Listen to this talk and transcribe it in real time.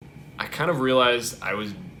kind of realized I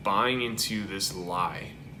was buying into this lie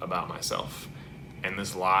about myself and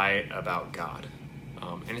this lie about God.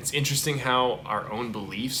 And it's interesting how our own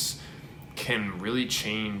beliefs can really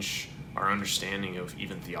change our understanding of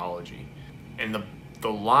even theology. And the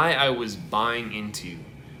lie I was buying into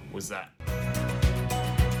was that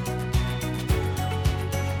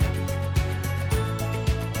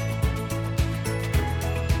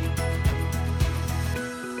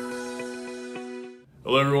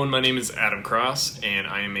Hello everyone, my name is Adam Cross, and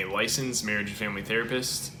I am a licensed marriage and family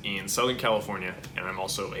therapist in Southern California, and I'm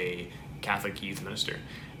also a Catholic youth minister.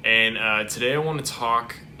 And today I want to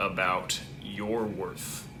talk about your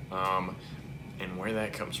worth and where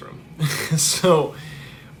that comes from. So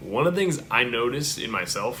one of the things I noticed in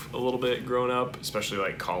myself a little bit growing up, especially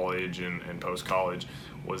like college and post-college,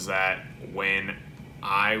 was that when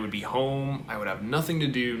I would be home, I would have nothing to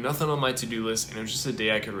do, nothing on my to-do list, and it was just a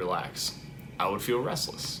day I could relax. I would feel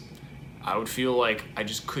restless. I would feel like I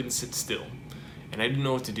just couldn't sit still, and I didn't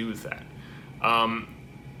know what to do with that.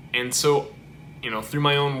 And so, through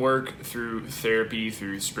my own work, through therapy,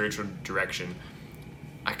 through spiritual direction,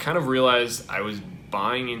 I kind of realized I was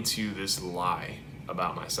buying into this lie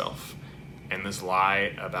about myself and this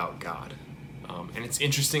lie about God. And it's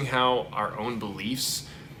interesting how our own beliefs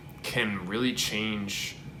can really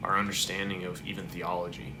change our understanding of even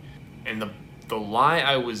theology. And the lie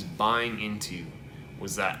I was buying into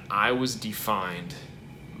was that I was defined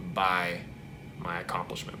by my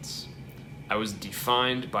accomplishments. I was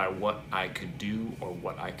defined by what I could do or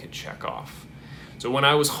what I could check off. So when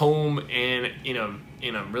I was home and in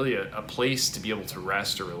a place to be able to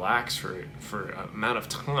rest or relax for an amount of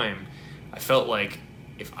time, I felt like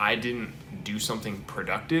if I didn't do something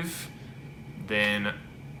productive, then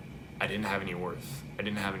I didn't have any worth. I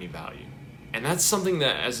didn't have any value. And that's something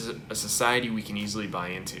that as a society we can easily buy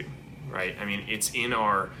into, right? I mean, it's in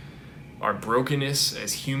our brokenness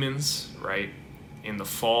as humans, right? In the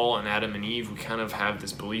fall and Adam and Eve, we kind of have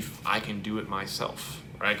this belief, I can do it myself,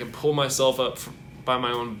 right? I can pull myself up by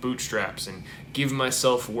my own bootstraps and give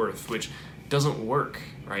myself worth, which doesn't work,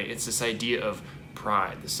 right? It's this idea of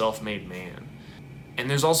pride, the self-made man. And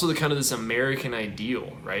there's also the kind of this American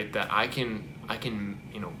ideal, right? That I can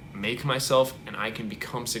make myself and I can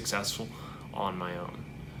become successful on my own.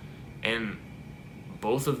 And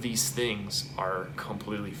both of these things are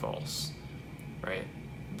completely false, right?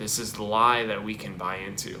 This is the lie that we can buy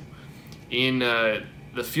into. In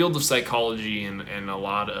the field of psychology and a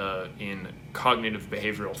lot in cognitive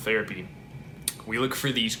behavioral therapy, we look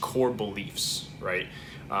for these core beliefs, right?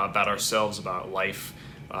 About ourselves, about life,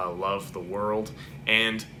 love, the world,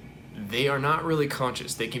 and they are not really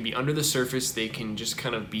conscious. They can be under the surface. They can just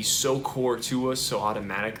kind of be so core to us, so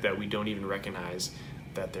automatic that we don't even recognize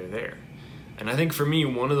that they're there. And I think for me,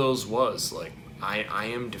 one of those was like, I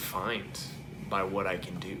am defined by what I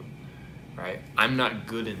can do, right? I'm not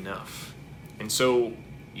good enough. And so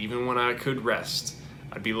even when I could rest,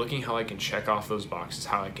 I'd be looking how I can check off those boxes,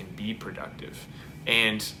 how I can be productive.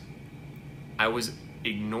 And I was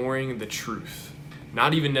ignoring the truth,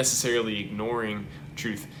 not even necessarily ignoring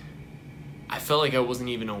truth. I felt like I wasn't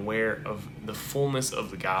even aware of the fullness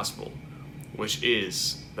of the gospel, which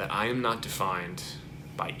is that I am not defined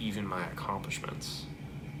by even my accomplishments.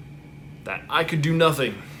 That I could do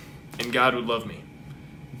nothing and God would love me.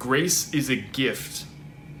 Grace is a gift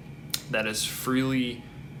that is freely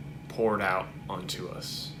poured out onto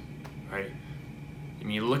us, right?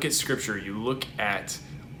 And you look at Scripture, you look at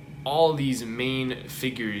all these main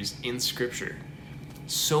figures in Scripture.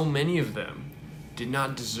 So many of them did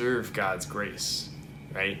not deserve God's grace,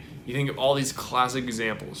 right? You think of all these classic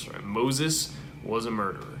examples, right? Moses was a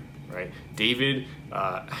murderer, right? David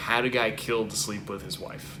had a guy killed to sleep with his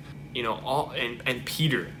wife. And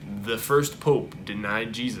Peter, the first pope,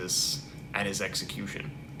 denied Jesus at his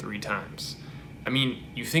execution 3 times. I mean,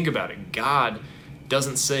 you think about it. God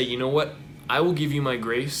doesn't say, you know what? I will give you my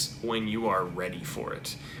grace when you are ready for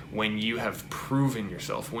it, when you have proven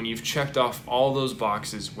yourself, when you've checked off all those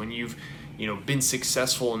boxes, when you've been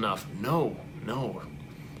successful enough. No.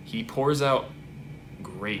 He pours out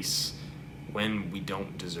grace when we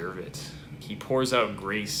don't deserve it. He pours out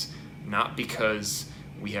grace not because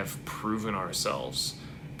we have proven ourselves,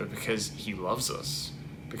 but because he loves us,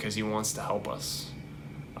 because he wants to help us.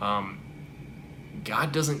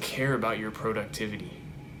 God doesn't care about your productivity.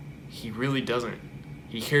 He really doesn't.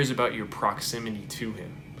 He cares about your proximity to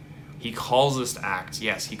him. He calls us to act.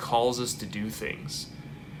 Yes, he calls us to do things.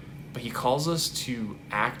 But he calls us to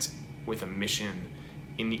act with a mission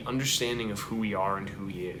in the understanding of who we are and who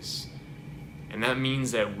he is. And that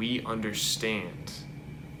means that we understand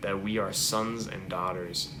that we are sons and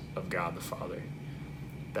daughters of God the Father.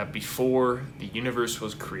 that before the universe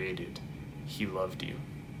was created, he loved you.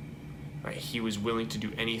 Right? He was willing to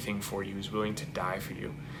do anything for you. He was willing to die for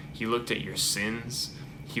you. He looked at your sins.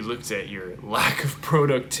 He looked at your lack of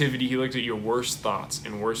productivity. He looked at your worst thoughts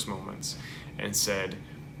and worst moments and said,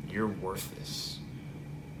 you're worth this.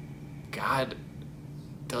 God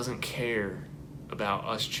doesn't care about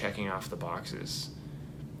us checking off the boxes.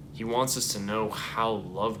 He wants us to know how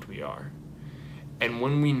loved we are. And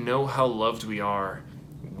when we know how loved we are,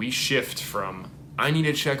 we shift from, I need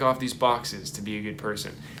to check off these boxes to be a good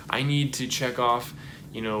person. I need to check off,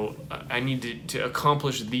 I need to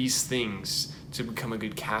accomplish these things to become a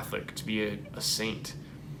good Catholic, to be a saint.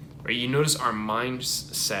 Right? You notice our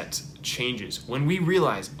mindset changes when we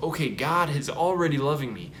realize, okay, God is already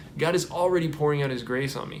loving me. God is already pouring out his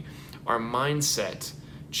grace on me. Our mindset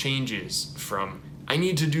changes from, I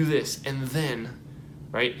need to do this, and then,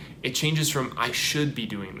 right? It changes from, I should be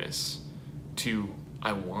doing this, to,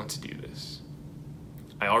 I want to do this.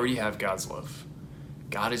 I already have God's love.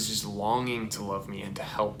 God is just longing to love me and to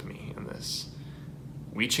help me in this.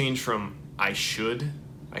 We change from, I should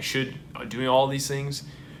doing all these things,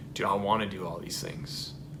 to I want to do all these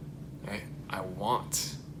things. Right? I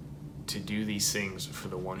want to do these things for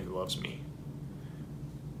the one who loves me.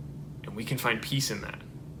 And we can find peace in that.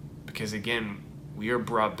 Because again, we are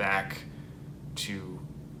brought back to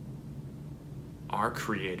our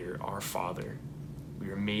Creator, our Father. We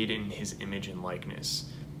are made in his image and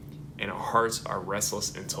likeness. And our hearts are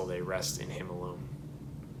restless until they rest in him alone.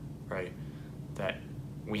 Right? That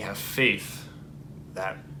we have faith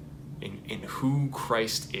that in who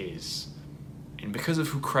Christ is. And because of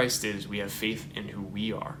who Christ is, we have faith in who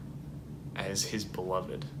we are as his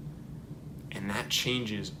beloved. And that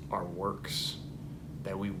changes our works,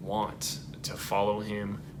 that we want to follow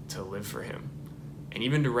him, to live for him, and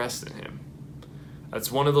even to rest in him.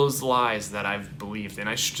 That's one of those lies that I've believed, and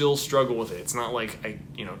I still struggle with it. It's not like I,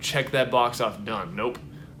 check that box off, done. Nope.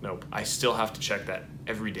 I still have to check that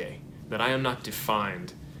every day, that I am not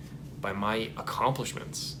defined by my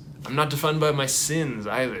accomplishments. I'm not defined by my sins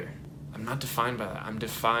either. I'm not defined by that. I'm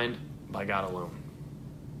defined by God alone.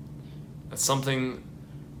 That's something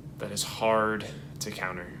that is hard to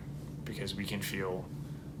counter because we can feel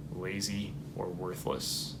lazy or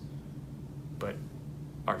worthless. But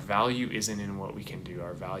our value isn't in what we can do.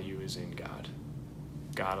 Our value is in God.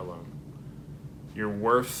 God alone. Your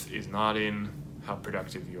worth is not in how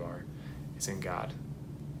productive you are. It's in God.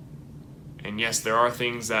 And yes, there are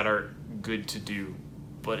things that are good to do,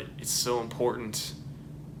 but it's so important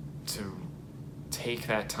to take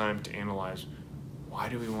that time to analyze, why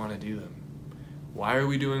do we want to do them? Why are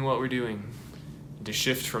we doing what we're doing? To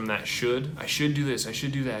shift from that I should do this, I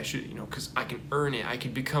should do that, because I can earn it, I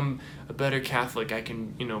can become a better Catholic, I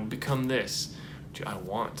can, become this. I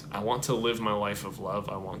want to live my life of love,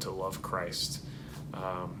 I want to love Christ.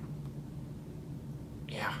 I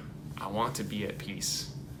want to be at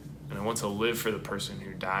peace, and I want to live for the person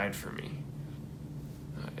who died for me.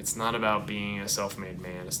 It's not about being a self-made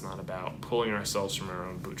man, it's not about pulling ourselves from our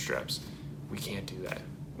own bootstraps. We can't do that.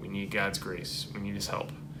 We need God's grace, we need his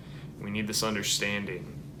help. We need this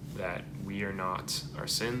understanding that we are not our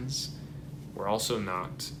sins. We're also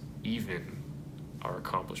not even our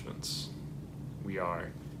accomplishments. We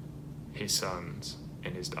are his sons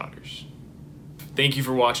and his daughters. Thank you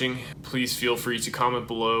for watching. Please feel free to comment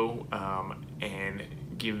below and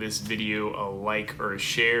give this video a like or a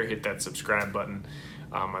share. Hit that subscribe button.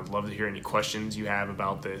 I'd love to hear any questions you have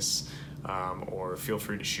about this, or feel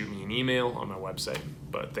free to shoot me an email on my website.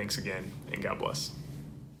 But thanks again, and God bless.